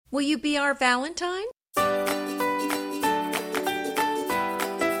Will you be our Valentine? Hi,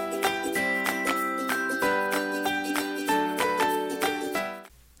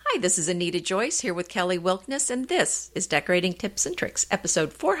 this is Anita Joyce here with Kelly Wilkness, and this is Decorating Tips and Tricks,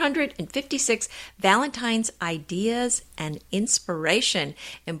 episode 456, Valentine's Ideas and Inspiration.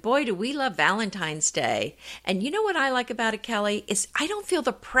 And boy, do we love Valentine's Day. And you know what I like about it, Kelly, is I don't feel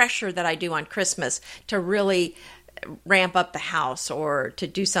the pressure that I do on Christmas to really ramp up the house or to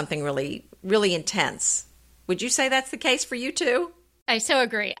do something really, really intense. Would you say that's the case for you too? I so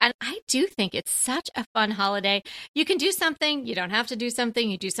agree. And I do think it's such a fun holiday. You can do something, you don't have to do something,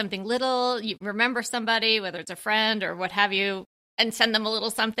 you do something little, you remember somebody, whether it's a friend or what have you, and send them a little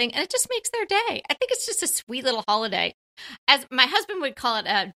something, and it just makes their day. I think it's just a sweet little holiday. As my husband would call it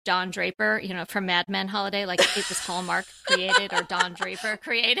a Don Draper, from Mad Men holiday, like it was Hallmark created or Don Draper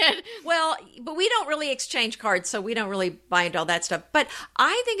created. Well, but we don't really exchange cards, so we don't really buy into all that stuff. But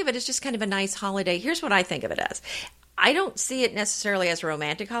I think of it as just kind of a nice holiday. Here's what I think of it as. I don't see it necessarily as a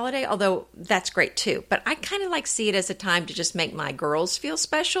romantic holiday, although that's great too. But I kind of see it as a time to just make my girls feel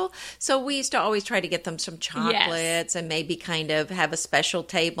special. So we used to always try to get them some chocolates and maybe kind of have a special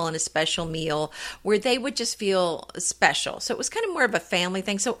table and a special meal where they would just feel special. So it was kind of more of a family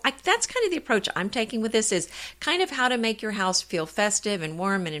thing. So that's kind of the approach I'm taking with this, is kind of how to make your house feel festive and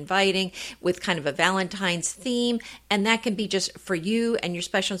warm and inviting with kind of a Valentine's theme. And that can be just for you and your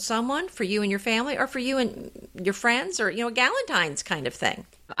special someone, for you and your family, or for you and your friends, or, a Galentine's kind of thing.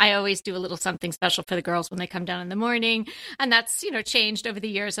 I always do a little something special for the girls when they come down in the morning. And that's, changed over the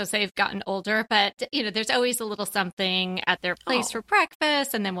years as they've gotten older. But, there's always a little something at their place for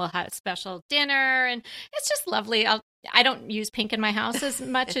breakfast. And then we'll have a special dinner. And it's just lovely. I don't use pink in my house as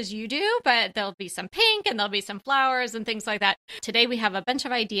much as you do, but there'll be some pink and there'll be some flowers and things like that. Today, we have a bunch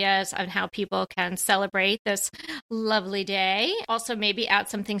of ideas on how people can celebrate this lovely day. Also, maybe add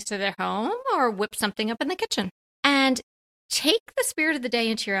some things to their home or whip something up in the kitchen. And take the spirit of the day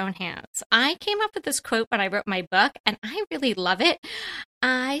into your own hands. I came up with this quote when I wrote my book, and I really love it.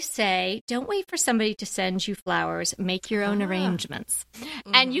 I say, don't wait for somebody to send you flowers. Make your own arrangements.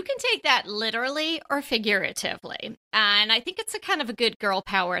 Mm-hmm. And you can take that literally or figuratively. And I think it's a kind of a good girl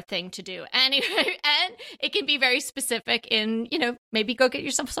power thing to do. Anyway, and it can be very specific in, maybe go get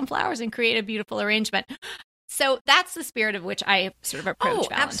yourself some flowers and create a beautiful arrangement. So that's the spirit of which I sort of approach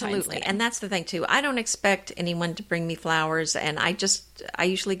Valentine's absolutely. Day. And that's the thing, too. I don't expect anyone to bring me flowers, and I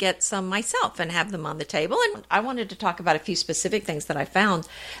usually get some myself and have them on the table. And I wanted to talk about a few specific things that I found.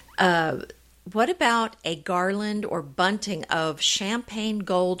 What about a garland or bunting of champagne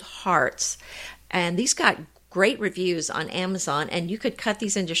gold hearts? And these got great reviews on Amazon, and you could cut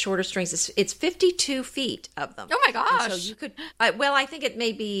these into shorter strings. It's 52 feet of them. Oh my gosh. And so you could, I think it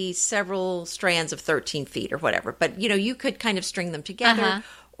may be several strands of 13 feet or whatever, but you could kind of string them together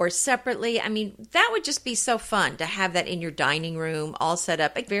or separately. I mean, that would just be so fun to have that in your dining room all set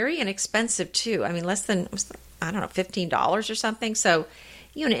up. Very inexpensive too. I mean, less than, $15 or something. So,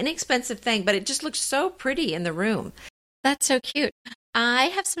 an inexpensive thing, but it just looks so pretty in the room. That's so cute. I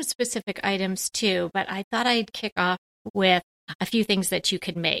have some specific items too, but I thought I'd kick off with a few things that you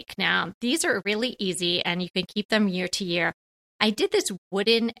could make. Now, these are really easy and you can keep them year to year. I did this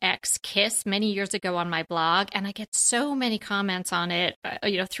wooden X kiss many years ago on my blog, and I get so many comments on it,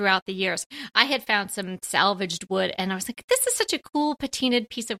 throughout the years. I had found some salvaged wood, and I was like, this is such a cool patinaed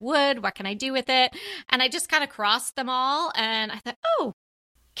piece of wood. What can I do with it? And I just kind of crossed them all, and I thought,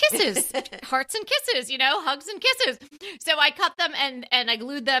 kisses, hearts and kisses, hugs and kisses. So I cut them and I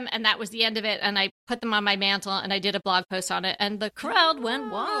glued them, and that was the end of it. And I put them on my mantle, and I did a blog post on it, and the crowd went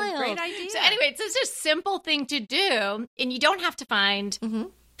wild. Great idea. So anyway, it's just a simple thing to do, and you don't have to find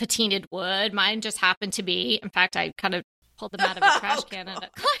patinaed wood. Mine just happened to be. In fact, I kind of pulled them out of a trash can at a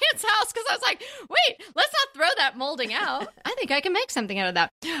client's house because I was like, wait, let's not throw that molding out. I think I can make something out of that.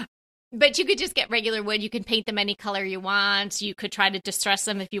 But you could just get regular wood. You can paint them any color you want. You could try to distress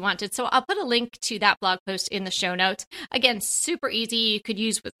them if you wanted. So I'll put a link to that blog post in the show notes. Again, super easy. You could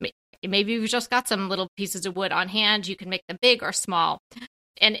use with me. Maybe you've just got some little pieces of wood on hand. You can make them big or small.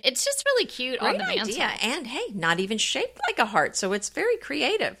 And it's just really cute on the mantle. Great idea. And hey, not even shaped like a heart. So it's very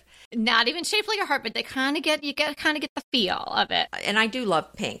creative. Not even shaped like a heart, but you kind of get the feel of it. And I do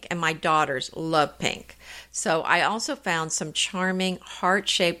love pink, and my daughters love pink. So I also found some charming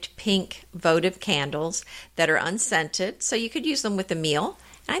heart-shaped pink votive candles that are unscented. So you could use them with a meal.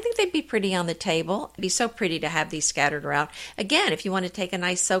 And I think they'd be pretty on the table. It'd be so pretty to have these scattered around. Again, if you want to take a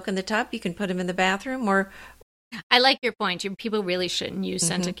nice soak in the tub, you can put them in the bathroom or I like your point. People really shouldn't use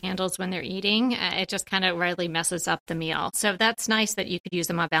scented candles when they're eating. It just kind of really messes up the meal. So that's nice that you could use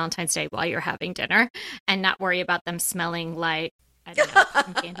them on Valentine's Day while you're having dinner and not worry about them smelling like I don't know,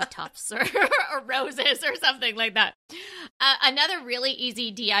 some candy tufts or roses or something like that. Another really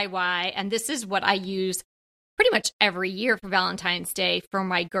easy DIY, and this is what I use pretty much every year for Valentine's Day for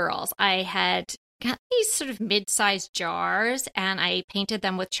my girls. I had got these sort of mid-sized jars, and I painted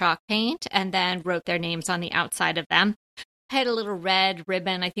them with chalk paint and then wrote their names on the outside of them. I had a little red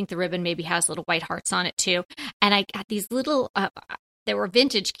ribbon. I think the ribbon maybe has little white hearts on it too. And I got these little, they were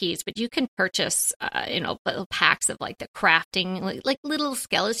vintage keys, but you can purchase, little packs of like the crafting, like little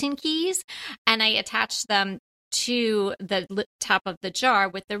skeleton keys. And I attached them to the top of the jar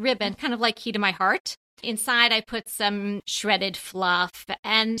with the ribbon, kind of like Key to My Heart. Inside, I put some shredded fluff.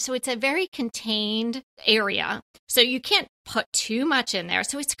 And so it's a very contained area. So you can't put too much in there.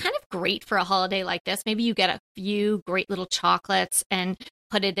 So it's kind of great for a holiday like this. Maybe you get a few great little chocolates and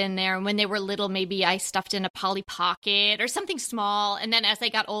put it in there. And when they were little, maybe I stuffed in a Polly Pocket or something small. And then as I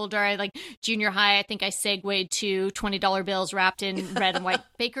got older, like junior high, I think I segued to $20 bills wrapped in red and white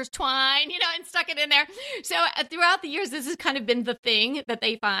baker's twine, and stuck it in there. So throughout the years, this has kind of been the thing that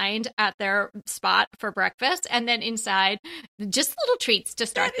they find at their spot for breakfast. And then inside, just little treats to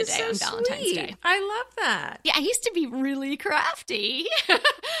start the day on Valentine's Day. I love that. Yeah, I used to be really crafty.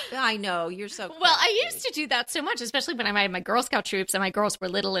 I know, you're so crafty. Well, I used to do that so much, especially when I had my Girl Scout troops and my girls were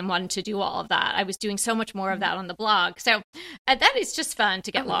little and wanted to do all of that. I was doing so much more of that on the blog. So that is just fun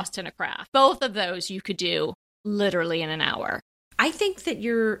to get lost in a craft. Both of those you could do literally in an hour. I think that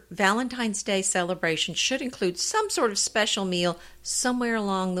your Valentine's Day celebration should include some sort of special meal somewhere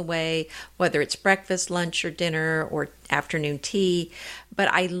along the way, whether it's breakfast, lunch, or dinner, or afternoon tea. But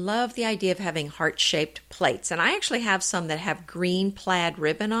I love the idea of having heart-shaped plates. And I actually have some that have green plaid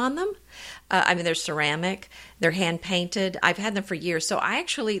ribbon on them. They're ceramic. They're hand-painted. I've had them for years. So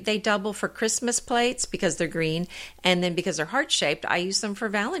they double for Christmas plates because they're green. And then because they're heart-shaped, I use them for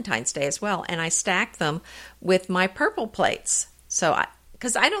Valentine's Day as well. And I stack them with my purple plates. So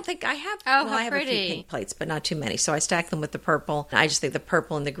because I don't think I have, I have a few pink plates, but not too many. So I stack them with the purple. I just think the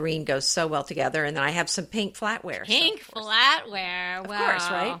purple and the green goes so well together. And then I have some pink flatware. Pink flatware. Wow. Of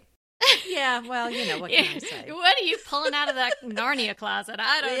course, right? Yeah, well, what can I say? What are you pulling out of that Narnia closet?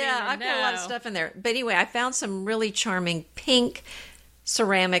 I don't even know. I've got a lot of stuff in there. But anyway, I found some really charming pink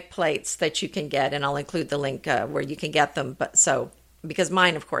ceramic plates that you can get, and I'll include the link where you can get them. Because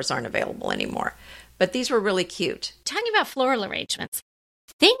mine, of course, aren't available anymore. But these were really cute. Talking about floral arrangements,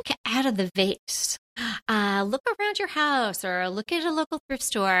 think out of the vase. Look around your house or look at a local thrift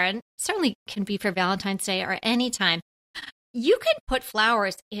store, and certainly can be for Valentine's Day or any time. You can put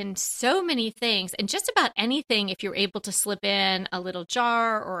flowers in so many things, and just about anything if you're able to slip in a little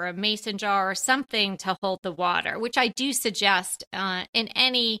jar or a mason jar or something to hold the water, which I do suggest in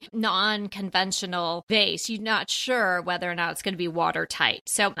any non-conventional vase. You're not sure whether or not it's going to be watertight.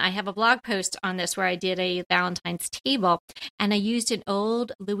 So I have a blog post on this where I did a Valentine's table, and I used an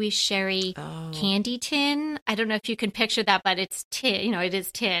old Louis Sherry candy tin. I don't know if you can picture that, but it's tin. It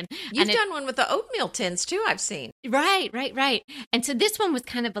is tin. You've done one with the oatmeal tins too, I've seen. Right. And so this one was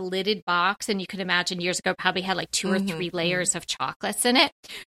kind of a lidded box, and you could imagine years ago probably had like 2 or 3 layers of chocolates in it.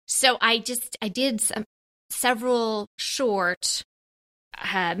 So I did several short,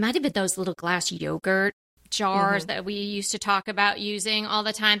 might have been those little glass yogurt jars that we used to talk about using all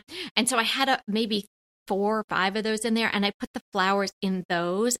the time. And so I had maybe 4 or 5 of those in there, and I put the flowers in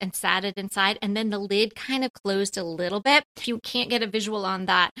those and sat it inside, and then the lid kind of closed a little bit. If you can't get a visual on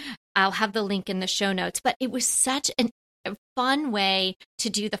that, I'll have the link in the show notes. But it was such a fun way to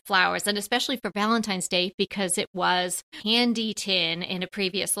do the flowers, and especially for Valentine's Day, because it was handy tin in a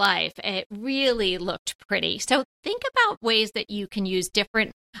previous life. It really looked pretty. So think about ways that you can use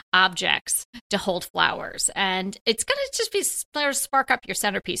different objects to hold flowers, and it's going to just spark up your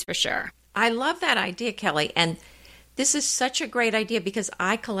centerpiece for sure. I love that idea, Kelly. And this is such a great idea because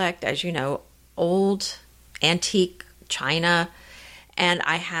I collect, as you know, old antique china, and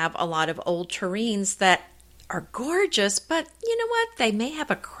I have a lot of old tureens that are gorgeous, but you know what? They may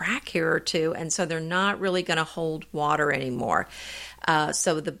have a crack here or two, and so they're not really going to hold water anymore.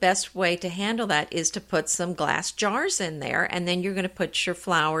 So the best way to handle that is to put some glass jars in there, and then you're going to put your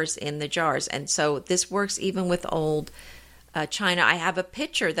flowers in the jars. And so this works even with old china. I have a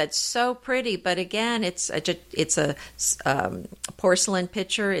pitcher that's so pretty, but again, it's a porcelain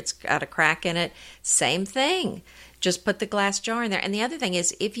pitcher. It's got a crack in it. Same thing. Just put the glass jar in there. And the other thing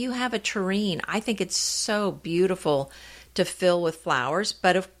is, if you have a tureen, I think it's so beautiful to fill with flowers.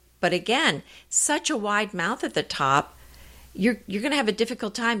 But again, such a wide mouth at the top, you're going to have a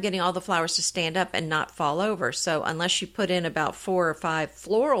difficult time getting all the flowers to stand up and not fall over. So unless you put in about 4 or 5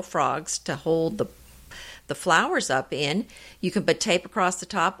 floral frogs to hold the the flowers up in. You can put tape across the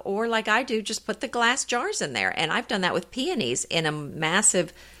top, or like I do, just put the glass jars in there. And I've done that with peonies in a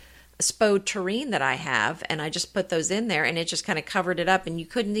massive spode tureen that I have, and I just put those in there, and it just kind of covered it up, and you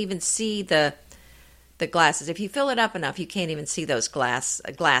couldn't even see the glasses. If you fill it up enough, you can't even see those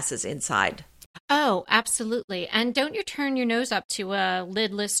glasses inside. Oh, absolutely. And don't you turn your nose up to a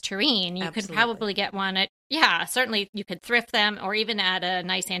lidless tureen. You could probably get one at, certainly you could thrift them, or even at a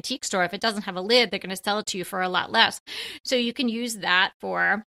nice antique store. If it doesn't have a lid, they're going to sell it to you for a lot less. So you can use that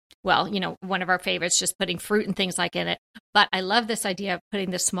for, well, one of our favorites, just putting fruit and things like in it. But I love this idea of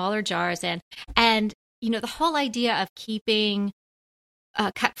putting the smaller jars in. And, the whole idea of keeping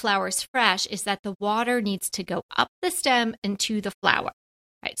cut flowers fresh is that the water needs to go up the stem into the flower.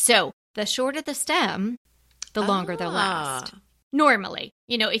 Right. So the shorter the stem, the longer they'll last. Normally,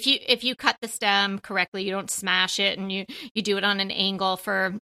 if you cut the stem correctly, you don't smash it, and you do it on an angle.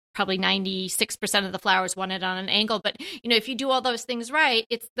 For probably 96% of the flowers want it on an angle. But, if you do all those things right,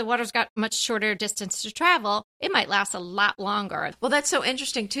 the water's got much shorter distance to travel. It might last a lot longer. Well, that's so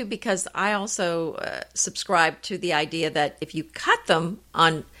interesting, too, because I also subscribe to the idea that if you cut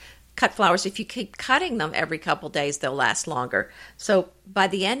flowers, if you keep cutting them every couple days, they'll last longer. So by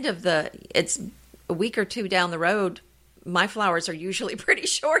the end of it's a week or two down the road, my flowers are usually pretty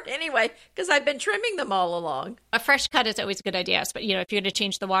short anyway, because I've been trimming them all along. A fresh cut is always a good idea. But, if you're going to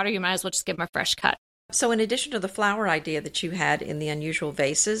change the water, you might as well just give them a fresh cut. So in addition to the flower idea that you had in the unusual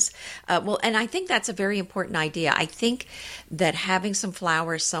vases, and I think that's a very important idea. I think that having some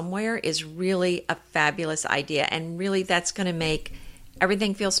flowers somewhere is really a fabulous idea. And really that's going to make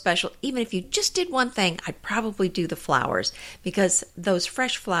everything feels special. Even if you just did one thing, I'd probably do the flowers, because those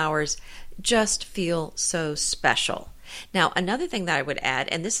fresh flowers just feel so special. Now, another thing that I would add,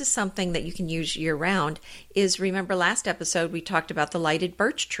 and this is something that you can use year-round, is, remember last episode we talked about the lighted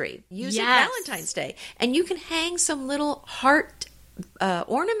birch tree. Use it Valentine's Day. And you can hang some little heart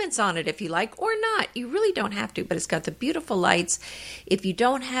ornaments on it if you like, or not. You really don't have to, but it's got the beautiful lights. If you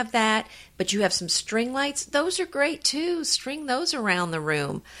don't have that, but you have some string lights, those are great too. String those around the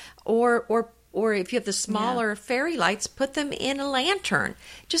room. Or if you have the smaller fairy lights, put them in a lantern.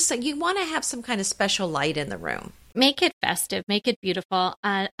 Just so you want to have some kind of special light in the room. Make it festive, make it beautiful.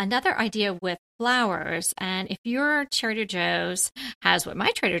 Another idea with flowers, and if your Trader Joe's has what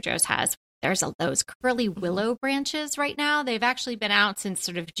my Trader Joe's has, there's those curly willow branches right now. They've actually been out since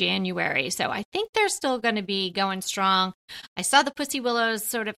sort of January, so I think they're still going to be going strong. I saw the pussy willows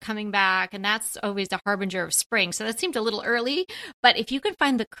sort of coming back, and that's always a harbinger of spring, so that seemed a little early. But if you can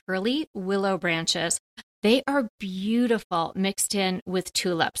find the curly willow branches, they are beautiful mixed in with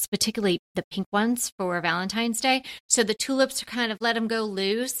tulips, particularly the pink ones for Valentine's Day. So the tulips are kind of let them go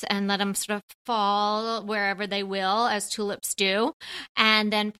loose and let them sort of fall wherever they will, as tulips do,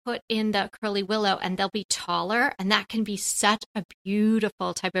 and then put in the curly willow, and they'll be taller. And that can be such a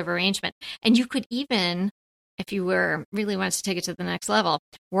beautiful type of arrangement. And you could even, if you really wanted to take it to the next level,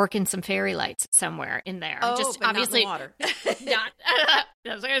 work in some fairy lights somewhere in there. Oh, just but obviously not in the water.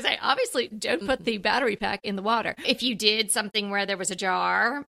 I was going to say, obviously, don't put the battery pack in the water. If you did something where there was a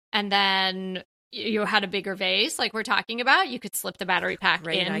jar and then you had a bigger vase, like we're talking about, you could slip the battery pack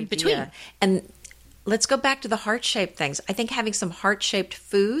in between. And let's go back to the heart-shaped things. I think having some heart-shaped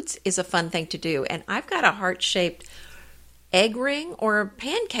foods is a fun thing to do. And I've got a heart-shaped egg ring or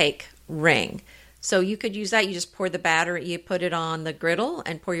pancake ring. So you could use that. You just pour the batter, you put it on the griddle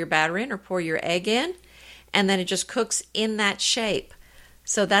and pour your batter in, or pour your egg in, and then it just cooks in that shape.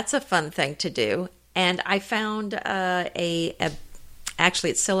 So that's a fun thing to do. And I found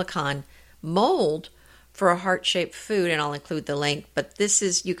actually it's silicone mold for a heart-shaped food, and I'll include the link. But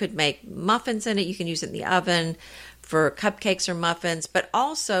you could make muffins in it. You can use it in the oven for cupcakes or muffins, but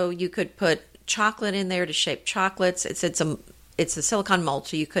also you could put chocolate in there to shape chocolates. It's a silicone mold,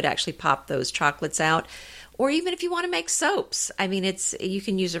 so you could actually pop those chocolates out. Or even if you want to make soaps. I mean, you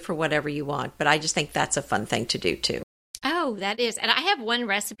can use it for whatever you want, but I just think that's a fun thing to do too. Oh, that is. And I have one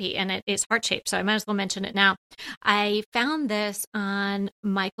recipe, and it is heart-shaped, so I might as well mention it now. I found this on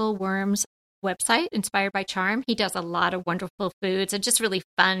Michael Worm's website, Inspired by Charm. He does a lot of wonderful foods and just really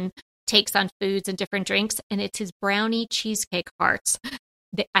fun takes on foods and different drinks, and it's his brownie cheesecake hearts.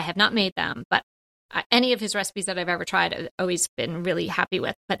 I have not made them, but any of his recipes that I've ever tried, I've always been really happy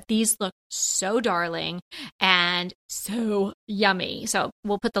with. But these look so darling and so yummy. So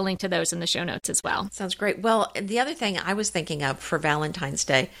we'll put the link to those in the show notes as well. Sounds great. Well, the other thing I was thinking of for Valentine's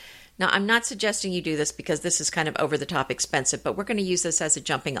Day, now I'm not suggesting you do this because this is kind of over the top expensive, but we're going to use this as a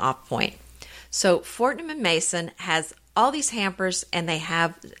jumping off point. So Fortnum & Mason has all these hampers, and they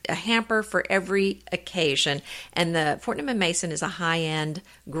have a hamper for every occasion. And the Fortnum & Mason is a high-end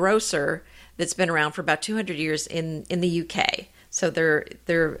grocer that's been around for about 200 years in the UK. So they're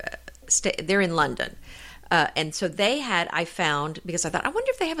in London. And so they had, I found, because I thought, I wonder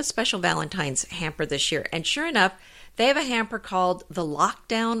if they have a special Valentine's hamper this year. And sure enough, they have a hamper called the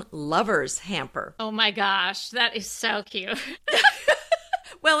Lockdown Lovers Hamper. Oh my gosh, that is so cute.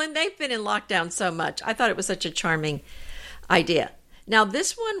 Well, and they've been in lockdown so much. I thought it was such a charming idea. Now,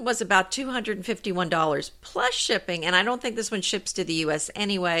 this one was about $251 plus shipping, and I don't think this one ships to the U.S.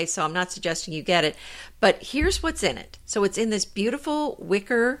 anyway, so I'm not suggesting you get it. But here's what's in it. So it's in this beautiful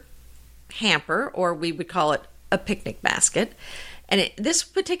wicker hamper, or we would call it a picnic basket. And this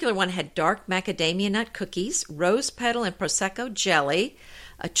particular one had dark macadamia nut cookies, rose petal and Prosecco jelly,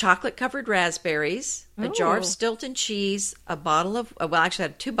 a chocolate-covered raspberries, a jar of Stilton cheese, a bottle of, well, actually I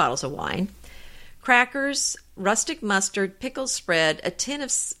had 2 bottles of wine, crackers, rustic mustard, pickle spread, a tin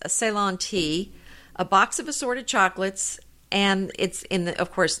of Ceylon tea, a box of assorted chocolates, and it's in,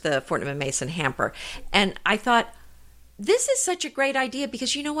 of course, the Fortnum & Mason hamper. And I thought, this is such a great idea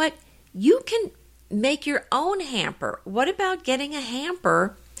because you know what? You can make your own hamper. What about getting a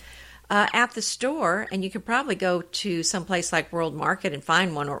hamper at the store? And you could probably go to some place like World Market and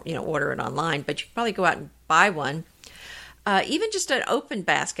find one, or order it online. But you could probably go out and buy one, even just an open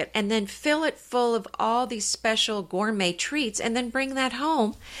basket, and then fill it full of all these special gourmet treats, and then bring that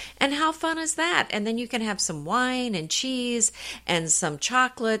home. And how fun is that? And then you can have some wine and cheese and some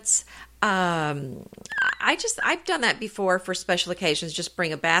chocolates. I've done that before for special occasions. Just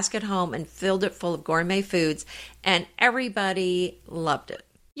bring a basket home and filled it full of gourmet foods, and everybody loved it.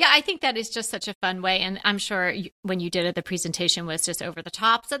 Yeah, I think that is just such a fun way. And I'm sure when you did it, the presentation was just over the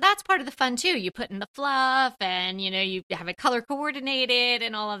top. So that's part of the fun, too. You put in the fluff and, you have it color coordinated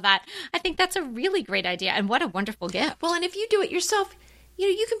and all of that. I think that's a really great idea. And what a wonderful gift. Well, and if you do it yourself,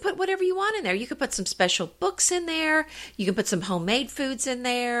 you can put whatever you want in there. You can put some special books in there. You can put some homemade foods in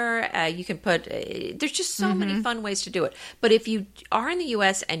there. You can put, there's just so many fun ways to do it. But if you are in the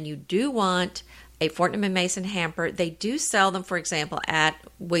U.S. and you do want a Fortnum & Mason hamper, they do sell them, for example, at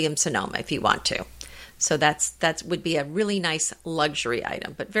Williams-Sonoma if you want to. So that would be a really nice luxury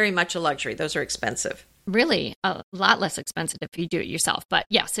item, but very much a luxury. Those are expensive. Really, a lot less expensive if you do it yourself. But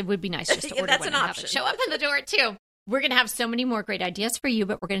yes, it would be nice just to order that's one an and option. Have it show up in the door too. We're going to have so many more great ideas for you,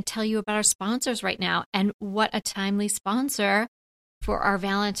 but we're going to tell you about our sponsors right now. And what a timely sponsor for our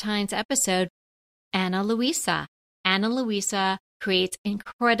Valentine's episode, Ana Luisa. Ana Luisa creates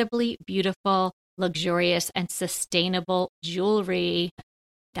incredibly beautiful, luxurious, and sustainable jewelry.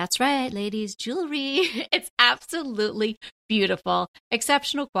 That's right, ladies, jewelry. It's absolutely beautiful,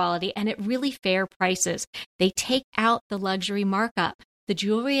 exceptional quality, and at really fair prices. They take out the luxury markup. The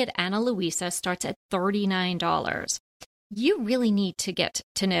jewelry at Ana Luisa starts at $39. You really need to get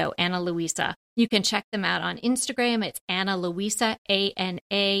to know Ana Luisa. You can check them out on Instagram. It's Ana Luisa,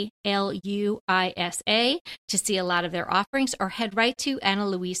 ANALUISA, to see a lot of their offerings, or head right to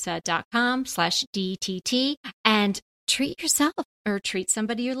analuisa.com/DTT and treat yourself or treat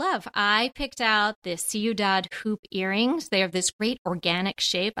somebody you love. I picked out the Ciudad hoop earrings. They have this great organic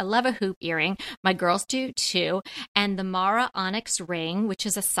shape. I love a hoop earring. My girls do too. And the Mara Onyx ring, which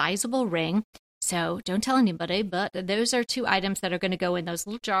is a sizable ring. So don't tell anybody, but those are 2 items that are going to go in those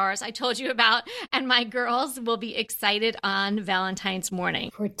little jars I told you about. And my girls will be excited on Valentine's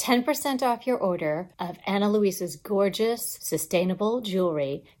morning. For 10% off your order of Ana Luisa's gorgeous, sustainable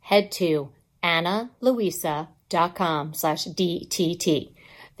jewelry, head to analuisa.com/DTT.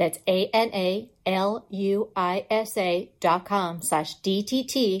 That's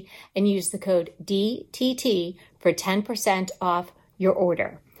ANALUISA.com/DTT and use the code DTT for 10% off your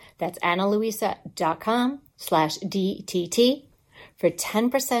order. That's analuisa.com/DTT for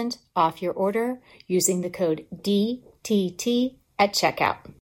 10% off your order using the code DTT at checkout.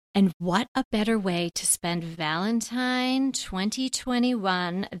 And what a better way to spend Valentine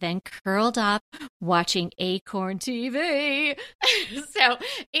 2021 than curled up watching Acorn TV. So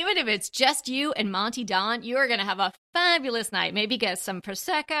even if it's just you and Monty Don, you're going to have a fabulous night. Maybe get some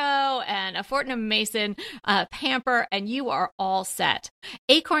Prosecco and a Fortnum & Mason hamper, and you are all set.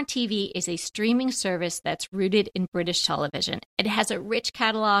 Acorn TV is a streaming service that's rooted in British television. It has a rich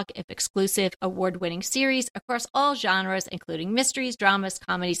catalog of exclusive award-winning series across all genres, including mysteries, dramas,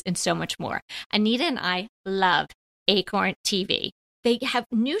 comedies, and so much more. Anita and I love Acorn TV. They have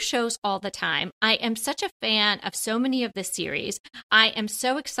new shows all the time. I am such a fan of so many of the series. I am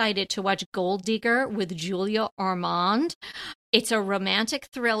so excited to watch Gold Digger with Julia Ormond. It's a romantic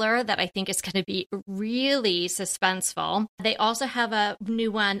thriller that I think is going to be really suspenseful. They also have a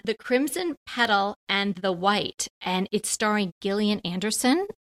new one, The Crimson Petal and the White, and it's starring Gillian Anderson.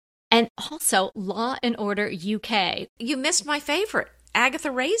 And also Law and Order UK. You missed my favorite,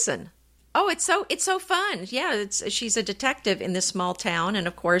 Agatha Raisin. Oh, it's so fun. Yeah, she's a detective in this small town, and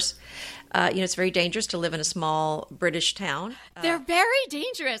of course, it's very dangerous to live in a small British town. They're very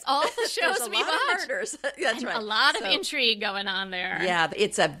dangerous. All the shows there's a we lot watch. of murders. That's and right. A lot of intrigue going on there. Yeah,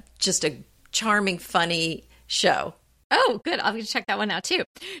 it's just a charming, funny show. Oh, good. I'm going to check that one out too.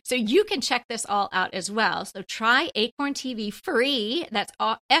 So you can check this all out as well. So try Acorn TV free. That's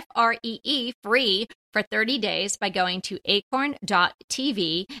FREE free for 30 days by going to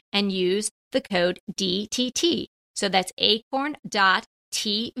acorn.tv and use the code DTT. So that's acorn.tv,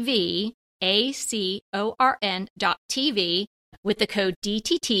 ACORN.TV with the code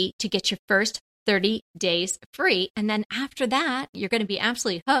DTT to get your first 30 days free. And then after that, you're going to be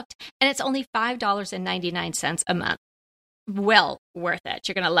absolutely hooked. And it's only $5.99 a month. Well worth it.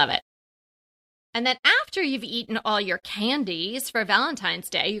 You're going to love it. And then after you've eaten all your candies for Valentine's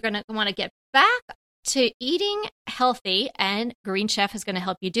Day, you're going to want to get back to eating healthy, and Green Chef is going to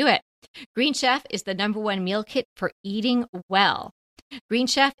help you do it. Green Chef is the #1 meal kit for eating well. Green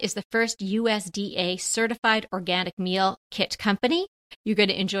Chef is the first USDA certified organic meal kit company. You're going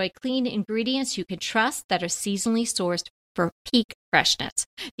to enjoy clean ingredients you can trust that are seasonally sourced for peak freshness.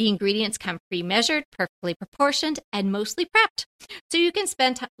 The ingredients come pre-measured, perfectly proportioned, and mostly prepped. So you can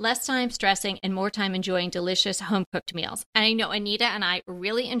spend less time stressing and more time enjoying delicious home-cooked meals. And I know Anita and I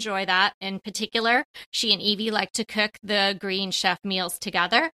really enjoy that. In particular, she and Evie like to cook the Green Chef meals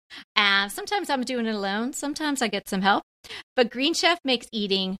together. And sometimes I'm doing it alone. Sometimes I get some help. But Green Chef makes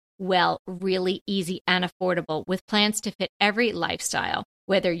eating well really easy and affordable with plans to fit every lifestyle.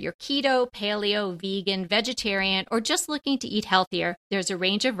 Whether you're keto, paleo, vegan, vegetarian, or just looking to eat healthier, there's a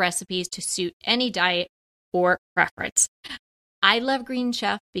range of recipes to suit any diet or preference. I love Green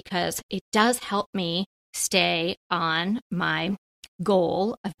Chef because it does help me stay on my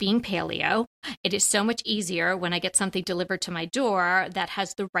goal of being paleo. It is so much easier when I get something delivered to my door that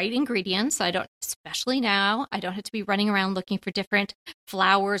has the right ingredients. Especially now, I don't have to be running around looking for different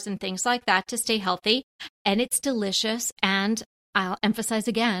flours and things like that to stay healthy. And it's delicious, and I'll emphasize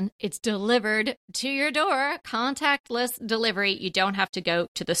again, it's delivered to your door, contactless delivery. You don't have to go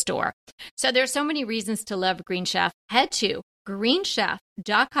to the store. So there's so many reasons to love Green Chef. Head to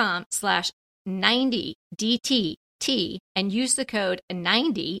greenchef.com/90DTT and use the code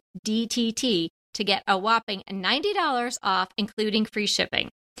 90DTT to get a whopping $90 off, including free shipping.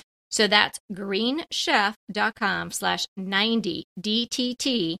 So that's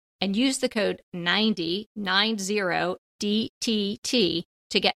greenchef.com/90DTT and use the code 90DTT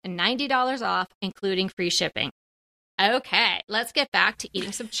to get $90 off, including free shipping. Okay, let's get back to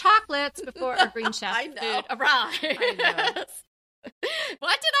eating some chocolates before our Green Chef food arrives.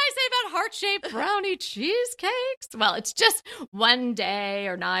 What did I say about heart-shaped brownie cheesecakes? Well, it's just one day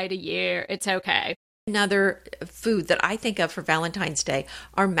or night a year. It's okay. Another food that I think of for Valentine's Day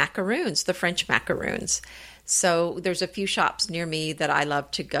are macaroons, the French macaroons. So there's a few shops near me that I love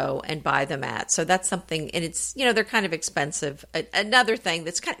to go and buy them at. So that's something, and it's, they're kind of expensive. Another thing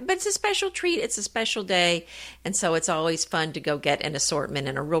but it's a special treat. It's a special day. And so it's always fun to go get an assortment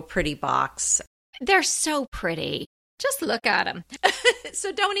in a real pretty box. They're so pretty. Just look at them.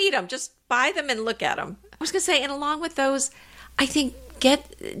 So don't eat them. Just buy them and look at them. I was going to say, and along with those, I think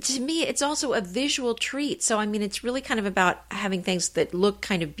to me, it's also a visual treat. So, it's really kind of about having things that look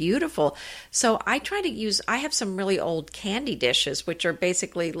kind of beautiful. So I have some really old candy dishes, which are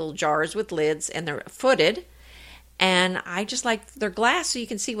basically little jars with lids, and they're footed. And I just like they're glass so you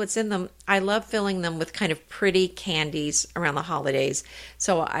can see what's in them. I love filling them with kind of pretty candies around the holidays.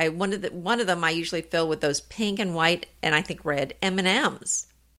 So one of them I usually fill with those pink and white and I think red M&Ms.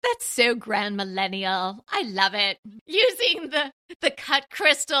 That's so grand millennial. I love it. Using the cut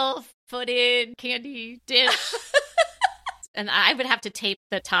crystal footed candy dish. And I would have to tape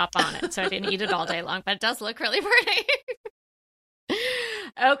the top on it so I didn't eat it all day long, but it does look really pretty.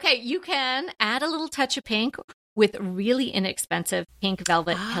 Okay, you can add a little touch of pink with really inexpensive pink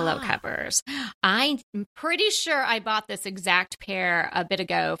velvet pillow covers. I'm pretty sure I bought this exact pair a bit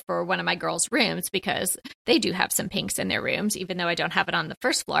ago for one of my girls' rooms because they do have some pinks in their rooms, even though I don't have it on the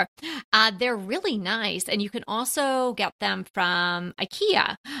first floor. They're really nice, and you can also get them from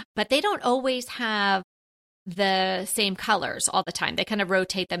IKEA, but they don't always have the same colors all the time. They kind of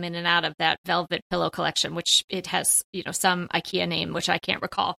rotate them in and out of that velvet pillow collection, which it has, some IKEA name, which I can't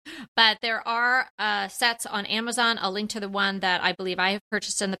recall. But there are sets on Amazon. I'll link to the one that I believe I have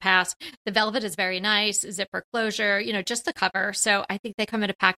purchased in the past. The velvet is very nice, zipper closure, just the cover. So I think they come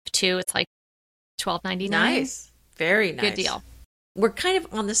in a pack of 2. It's like $12.99. Nice. Very nice. Good deal. We're kind of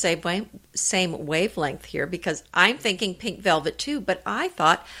on the same wavelength here because I'm thinking pink velvet too, but I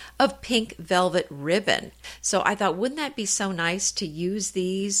thought of pink velvet ribbon. So I thought, wouldn't that be so nice to use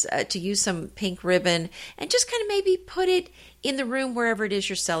these, to use some pink ribbon and just kind of maybe put it in the room wherever it is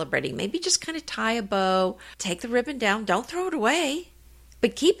you're celebrating. Maybe just kind of tie a bow, take the ribbon down, don't throw it away,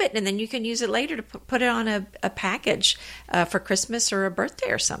 but keep it, and then you can use it later to put it on a package for Christmas or a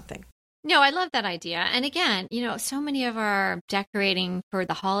birthday or something. No, I love that idea. And again, so many of our decorating for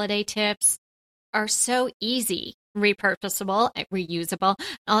the holiday tips are so easy, repurposable, reusable,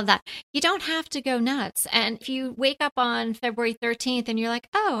 all of that. You don't have to go nuts. And if you wake up on February 13th and you're like,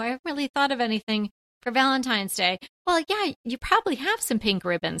 oh, I haven't really thought of anything for Valentine's Day. Well, yeah, you probably have some pink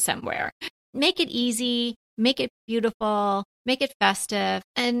ribbon somewhere. Make it easy, make it beautiful, make it festive,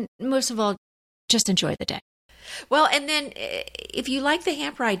 and most of all, just enjoy the day. Well, and then if you like the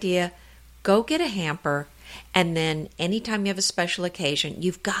hamper idea, go get a hamper, and then anytime you have a special occasion,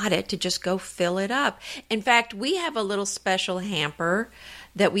 you've got it to just go fill it up. In fact, we have a little special hamper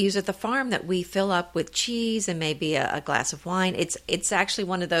that we use at the farm that we fill up with cheese and maybe a glass of wine. It's actually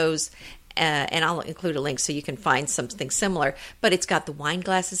one of those, and I'll include a link so you can find something similar, but it's got the wine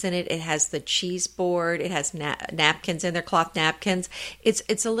glasses in it. It has the cheese board. It has napkins in there, cloth napkins. It's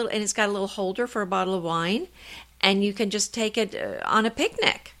a little, and it's got a little holder for a bottle of wine, and you can just take it on a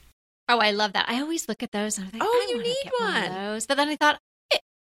picnic. Oh, I love that. I always look at those and I think, oh, I you need get one of those. But then I thought,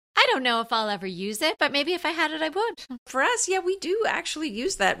 I don't know if I'll ever use it, but maybe if I had it, I would. For us, yeah, we do actually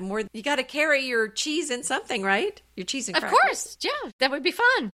use that more. You got to carry your cheese in something, right? Your cheese and crackers. Of course, yeah, that would be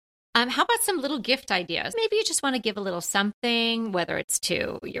fun. How about some little gift ideas? Maybe you just want to give a little something, whether it's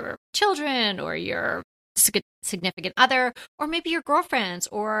to your children or your significant other, or maybe your girlfriends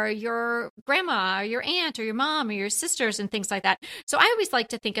or your grandma or your aunt or your mom or your sisters and things like that. So I always like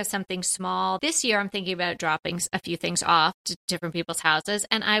to think of something small. This year I'm thinking about dropping a few things off to different people's houses,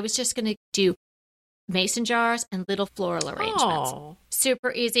 and I was just going to do mason jars and little floral arrangements. Oh.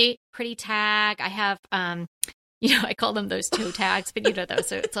 Super easy, pretty tag. I have I call them those toe tags, but those,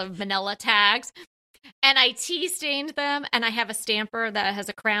 so it's vanilla tags. And I tea stained them, and I have a stamper that has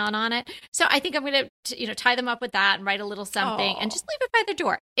a crown on it. So I think I'm going to, tie them up with that and write a little something and just leave it by the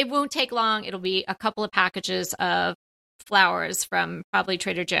door. It won't take long. It'll be a couple of packages of flowers from probably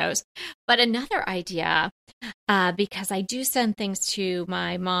Trader Joe's. But another idea, because I do send things to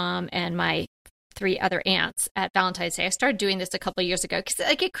my mom and my 3 other aunts at Valentine's Day. I started doing this a couple of years ago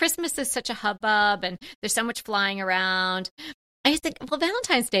because Christmas is such a hubbub and there's so much flying around. I just think, well,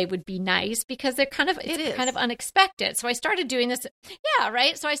 Valentine's Day would be nice because it's kind of unexpected. So I started doing this. Yeah,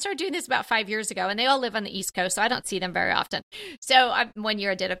 right. So I started doing this about 5 years ago, and they all live on the East Coast, so I don't see them very often. So one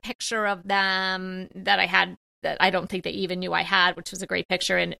year I did a picture of them that I had that I don't think they even knew I had, which was a great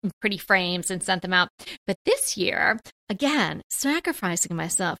picture in pretty frames, and sent them out. But this year, again, sacrificing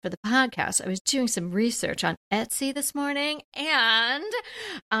myself for the podcast, I was doing some research on Etsy this morning, and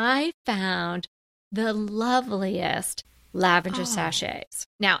I found the loveliest lavender sachets.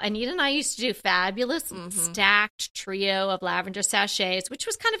 Now, Anita and I used to do fabulous stacked trio of lavender sachets, which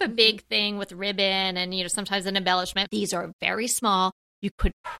was kind of a big thing with ribbon and, sometimes an embellishment. These are very small. You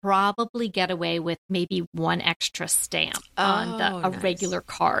could probably get away with maybe one extra stamp on a regular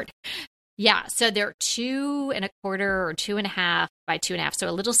card. Yeah, so they're 2 1/4 or 2.5 by 2.5, so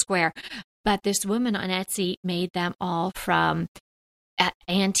a little square. But this woman on Etsy made them all from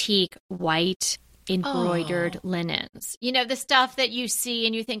antique white embroidered linens. The stuff that you see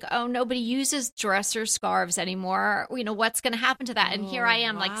and you think, oh, nobody uses dresser scarves anymore. What's going to happen to that? And here I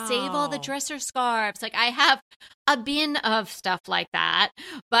am, save all the dresser scarves. I have a bin of stuff like that,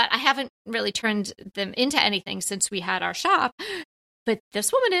 but I haven't really turned them into anything since we had our shop. But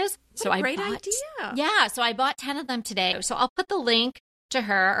this woman is. What a great idea. Yeah, so I bought 10 of them today. So I'll put the link to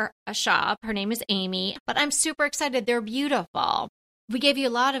her shop. Her name is Amy, but I'm super excited. They're beautiful. We gave you a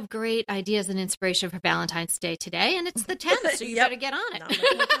lot of great ideas and inspiration for Valentine's Day today, and it's the 10th, so you better get on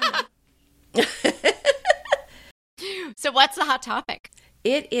it. So what's the hot topic?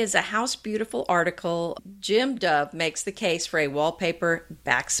 It is a House Beautiful article. Jim Dove makes the case for a wallpaper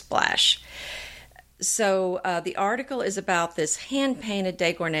backsplash. So the article is about this hand-painted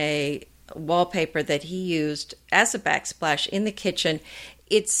Desgournay wallpaper that he used as a backsplash in the kitchen.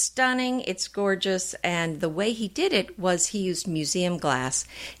 It's stunning, it's gorgeous, and the way he did it was he used museum glass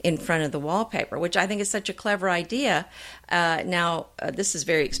in front of the wallpaper, which I think is such a clever idea. Now, this is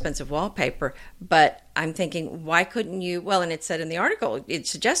very expensive wallpaper, but I'm thinking, why couldn't you, and it said in the article, it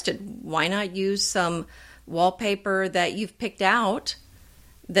suggested, why not use some wallpaper that you've picked out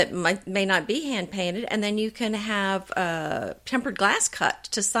that may not be hand-painted, and then you can have tempered glass cut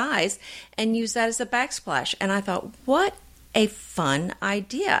to size and use that as a backsplash. And I thought, what a fun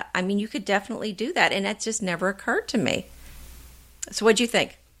idea. I mean, you could definitely do that, and that just never occurred to me. So what'd you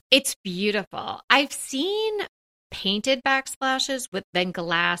think? It's beautiful. I've seen painted backsplashes with then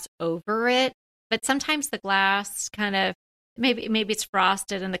glass over it, but sometimes the glass kind of maybe it's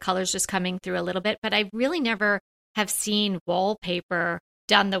frosted and the color's just coming through a little bit, but I really never have seen wallpaper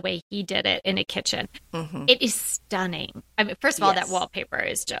done the way he did it in a kitchen. Mm-hmm. It is stunning. I mean, first of all, that wallpaper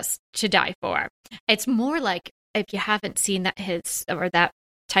is just to die for. It's more like, if you haven't seen that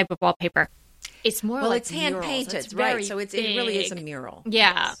type of wallpaper, it's more like it's hand murals. painted, it's right? So it really is a mural.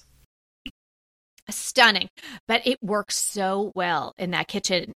 Yeah. Yes. Stunning, but it works so well in that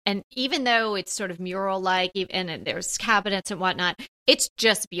kitchen. And even though it's sort of mural-like, and there's cabinets and whatnot, it's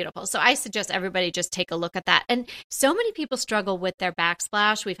just beautiful. So I suggest everybody just take a look at that. And so many people struggle with their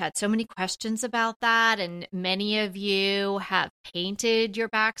backsplash. We've had so many questions about that, and many of you have painted your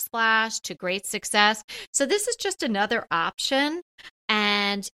backsplash to great success. So this is just another option.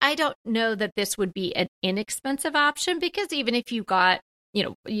 And I don't know that this would be an inexpensive option, because even if you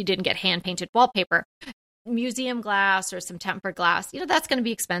didn't get hand-painted wallpaper, museum glass or some tempered glass, that's going to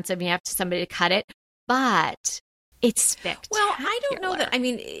be expensive. You have somebody to cut it, but it's spectacular. Well, I don't know that. I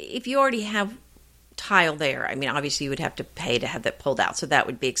mean, if you already have tile there, I mean, obviously you would have to pay to have that pulled out, so that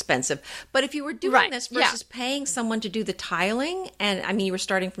would be expensive. But if you were doing this versus paying someone to do the tiling, and I mean, you were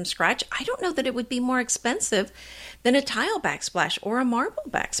starting from scratch, I don't know that it would be more expensive than a tile backsplash or a marble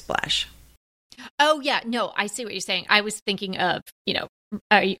backsplash. Oh, yeah. No, I see what you're saying. I was thinking of,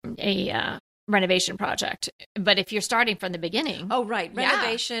 a renovation project. But if you're starting from the beginning. Oh, right.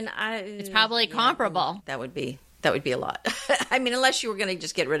 Renovation. It's probably comparable. That would be a lot. I mean, unless you were going to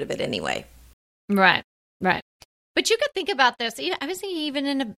just get rid of it anyway. Right. But you could think about this. I was thinking even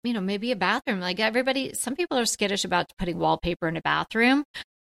in maybe a bathroom. Like some people are skittish about putting wallpaper in a bathroom.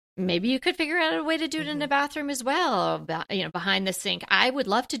 Maybe you could figure out a way to do it in a bathroom as well, behind the sink. I would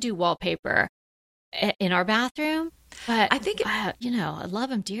love to do wallpaper in our bathroom, but I think I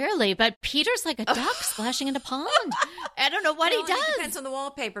love him dearly, but Peter's like a duck splashing in a pond. I don't know what he does. It depends on the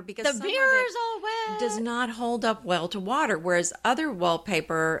wallpaper, because the mirror's all wet. Does not hold up well to water, whereas other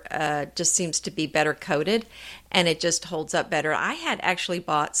wallpaper just seems to be better coated, and it just holds up better. I had actually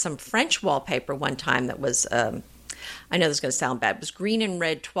bought some French wallpaper one time that was I know this is going to sound bad. It was green and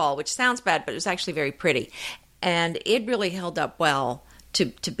red toile, which sounds bad, but it was actually very pretty. And it really held up well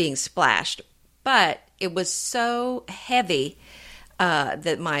to being splashed. But it was so heavy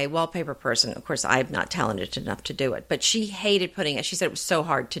that my wallpaper person, of course, I'm not talented enough to do it, but she hated putting it. She said it was so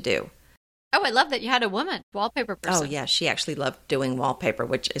hard to do. Oh, I love that you had a woman wallpaper person. Oh, yeah. She actually loved doing wallpaper,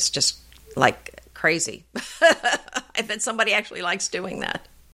 which is just like crazy. That somebody actually likes doing that.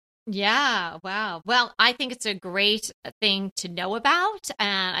 Yeah. Wow. Well, I think it's a great thing to know about.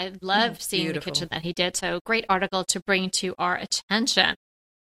 And I love seeing the kitchen that he did. So great article to bring to our attention.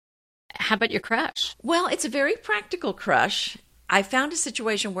 How about your crush? Well, it's a very practical crush. I found a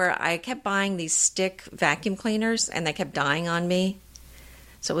situation where I kept buying these stick vacuum cleaners and they kept dying on me.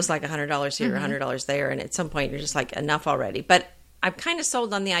 So it was like $100 here, $100 there. And at some point you're just like, enough already. But I'm kind of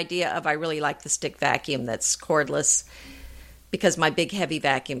sold on the idea of I really like the stick vacuum that's cordless, because my big heavy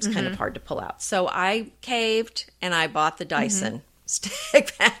vacuum's kind of hard to pull out. So I caved and I bought the Dyson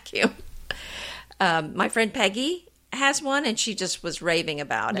stick vacuum. My friend Peggy has one and she just was raving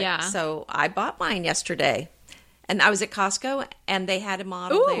about it. Yeah. So I bought mine yesterday. And I was at Costco and they had a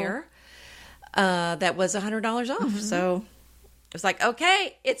model there that was $100 off. So it was like,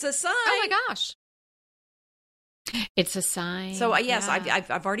 okay, it's a sign. Oh my gosh. It's a sign. So yes,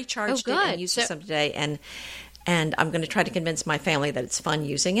 I've already charged it and used some today, and I'm going to try to convince my family that it's fun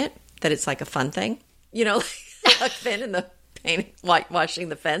using it, that it's like a fun thing, like then in the painting, whitewashing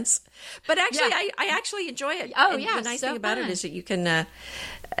the fence. But actually, I actually enjoy it. Oh, and yeah, the nice so thing about fun. it is that you can.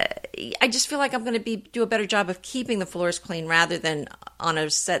 I just feel like I'm going to do a better job of keeping the floors clean rather than on a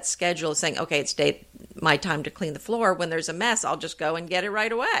set schedule saying, okay, it's my time to clean the floor. When there's a mess, I'll just go and get it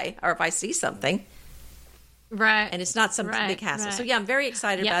right away, or if I see something. Right. And it's not some big hassle. Right. So yeah, I'm very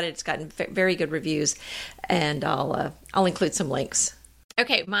excited about it. It's gotten very good reviews, and I'll include some links.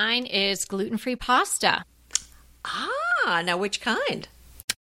 Okay, mine is gluten-free pasta. Now which kind?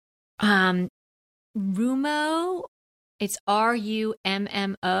 Rummo. It's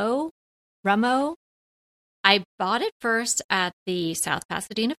RUMMO. Rummo. I bought it first at the South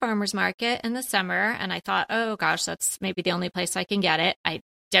Pasadena Farmers Market in the summer, and I thought, oh gosh, that's maybe the only place I can get it. I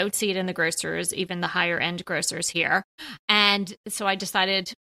don't see it in the grocers, even the higher end grocers here. And so I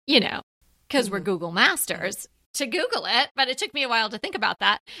decided, because we're Google masters, to Google it, but it took me a while to think about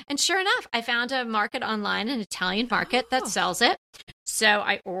that. And sure enough, I found a market online, an Italian market that sells it. So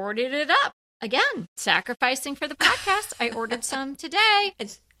I ordered it up again, sacrificing for the podcast. I ordered some today.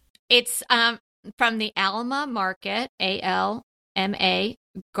 It's from the Alma Market, ALMA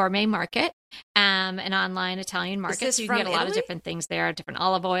Gourmet Market, an online Italian market. So you can get a lot of different things there, different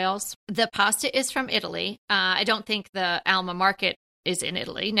olive oils. The pasta is from Italy. I don't think the Alma Market is in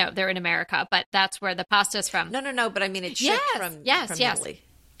Italy. No, they're in America, but that's where the pasta is from. No, but I mean, it's shipped from Italy.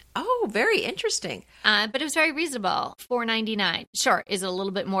 Oh, very interesting. But it was very reasonable. $4.99. Sure, is it a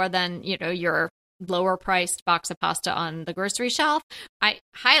little bit more than, your lower priced box of pasta on the grocery shelf? I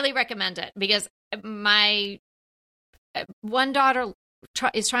highly recommend it because my one daughter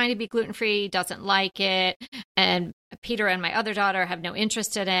is trying to be gluten-free, doesn't like it, and Peter and my other daughter have no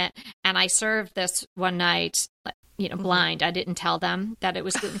interest in it. And I served this one night, blind. I didn't tell them that it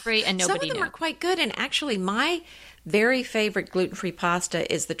was gluten-free, and nobody knew. Some of them are quite good. And actually, my very favorite gluten-free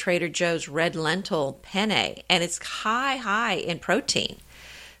pasta is the Trader Joe's red lentil penne, and it's high in protein.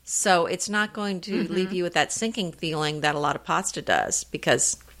 So it's not going to leave you with that sinking feeling that a lot of pasta does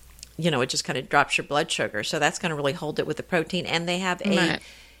because, it just kind of drops your blood sugar. So that's going to really hold it with the protein. And they have a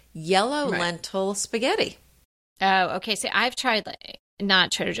yellow lentil spaghetti. Oh, okay. So I've tried,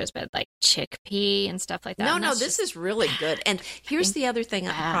 not Trader Joe's, but like chickpea and stuff like that. No, this is really good. And here's the other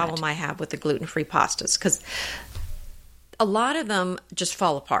problem I have with the gluten-free pastas, because a lot of them just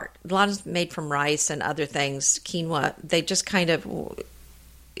fall apart. A lot of them made from rice and other things, quinoa, they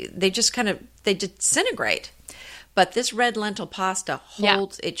disintegrate. But this red lentil pasta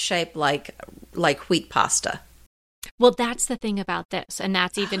holds its shape like wheat pasta. Well, that's the thing about this, and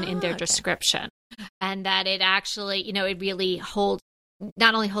that's even in their description, and that it actually, it really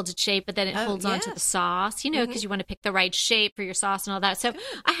not only holds its shape, but then it holds onto the sauce, because you want to pick the right shape for your sauce and all that. So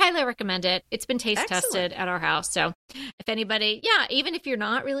I highly recommend it. It's been taste tested at our house. So if anybody, even if you're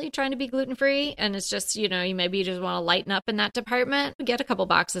not really trying to be gluten-free and it's just, you maybe just want to lighten up in that department, get a couple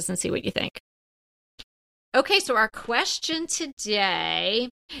boxes and see what you think. Okay, so our question today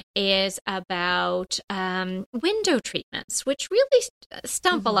is about window treatments, which really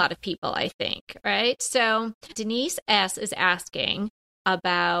stump a lot of people, I think, right? So Denise S. is asking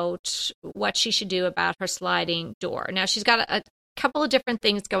about what she should do about her sliding door. Now, she's got a couple of different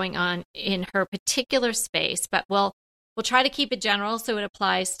things going on in her particular space, but we'll try to keep it general so it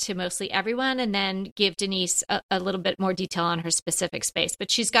applies to mostly everyone, and then give Denise a little bit more detail on her specific space. But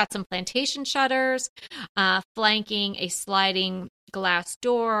she's got some plantation shutters flanking a sliding glass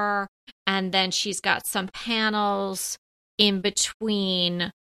door, and then she's got some panels in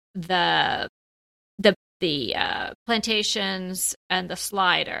between the plantations and the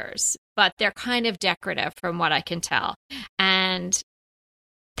sliders, but they're kind of decorative from what I can tell. And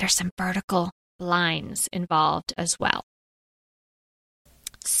there's some vertical blinds involved as well.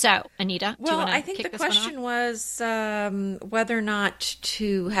 So, Anita, do you want to I think the question was whether or not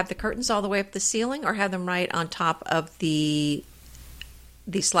to have the curtains all the way up the ceiling or have them right on top of the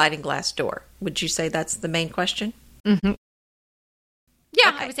sliding glass door. Would you say that's the main question? Mm-hmm.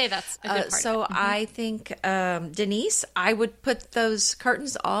 Yeah, okay. I would say that's a good part. So I think, Denise, I would put those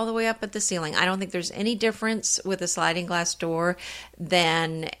curtains all the way up at the ceiling. I don't think there's any difference with a sliding glass door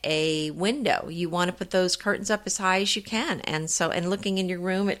than a window. You want to put those curtains up as high as you can. And looking in your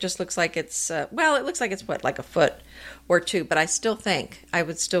room, it just looks like it's, it looks like it's like a foot or two. But I still think I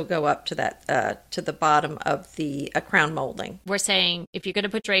would still go up to that, to the bottom of the crown molding. We're saying if you're going to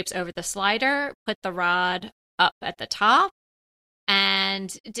put drapes over the slider, put the rod up at the top.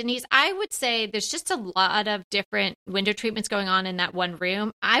 And Denise, I would say there's just a lot of different window treatments going on in that one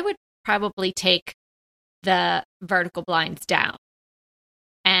room. I would probably take the vertical blinds down.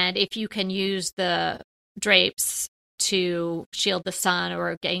 And if you can use the drapes to shield the sun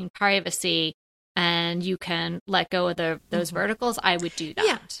or gain privacy, and you can let go of those verticals, I would do that.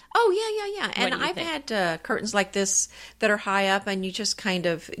 Yeah. Oh, yeah. And I've had curtains like this that are high up, and you just kind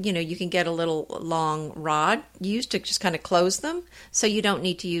of, you can get a little long rod used to just kind of close them, so you don't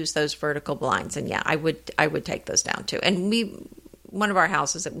need to use those vertical blinds. And I would take those down too. And one of our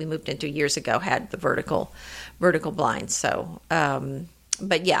houses that we moved into years ago had the vertical blinds. So,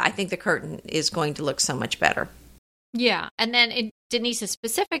 but yeah, I think the curtain is going to look so much better. Yeah. And then in Denise's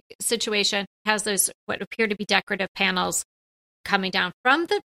specific situation, has those what appear to be decorative panels coming down from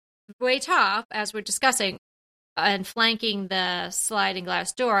the way top, as we're discussing, and flanking the sliding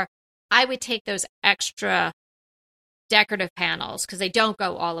glass door. I would take those extra decorative panels, because they don't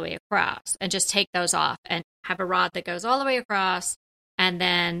go all the way across, and just take those off and have a rod that goes all the way across, and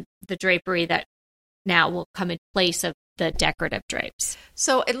then the drapery that now will come in place of the decorative drapes.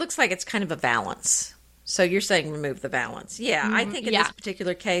 So it looks like it's kind of a balance. So you're saying remove the valance. Yeah, I think in this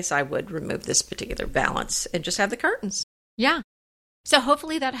particular case, I would remove this particular valance and just have the curtains. Yeah. So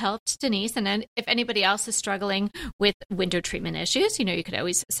hopefully that helped, Denise. And then if anybody else is struggling with window treatment issues, you could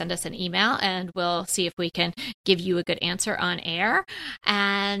always send us an email and we'll see if we can give you a good answer on air.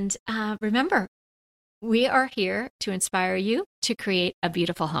 And remember, we are here to inspire you to create a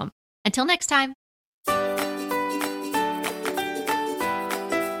beautiful home. Until next time.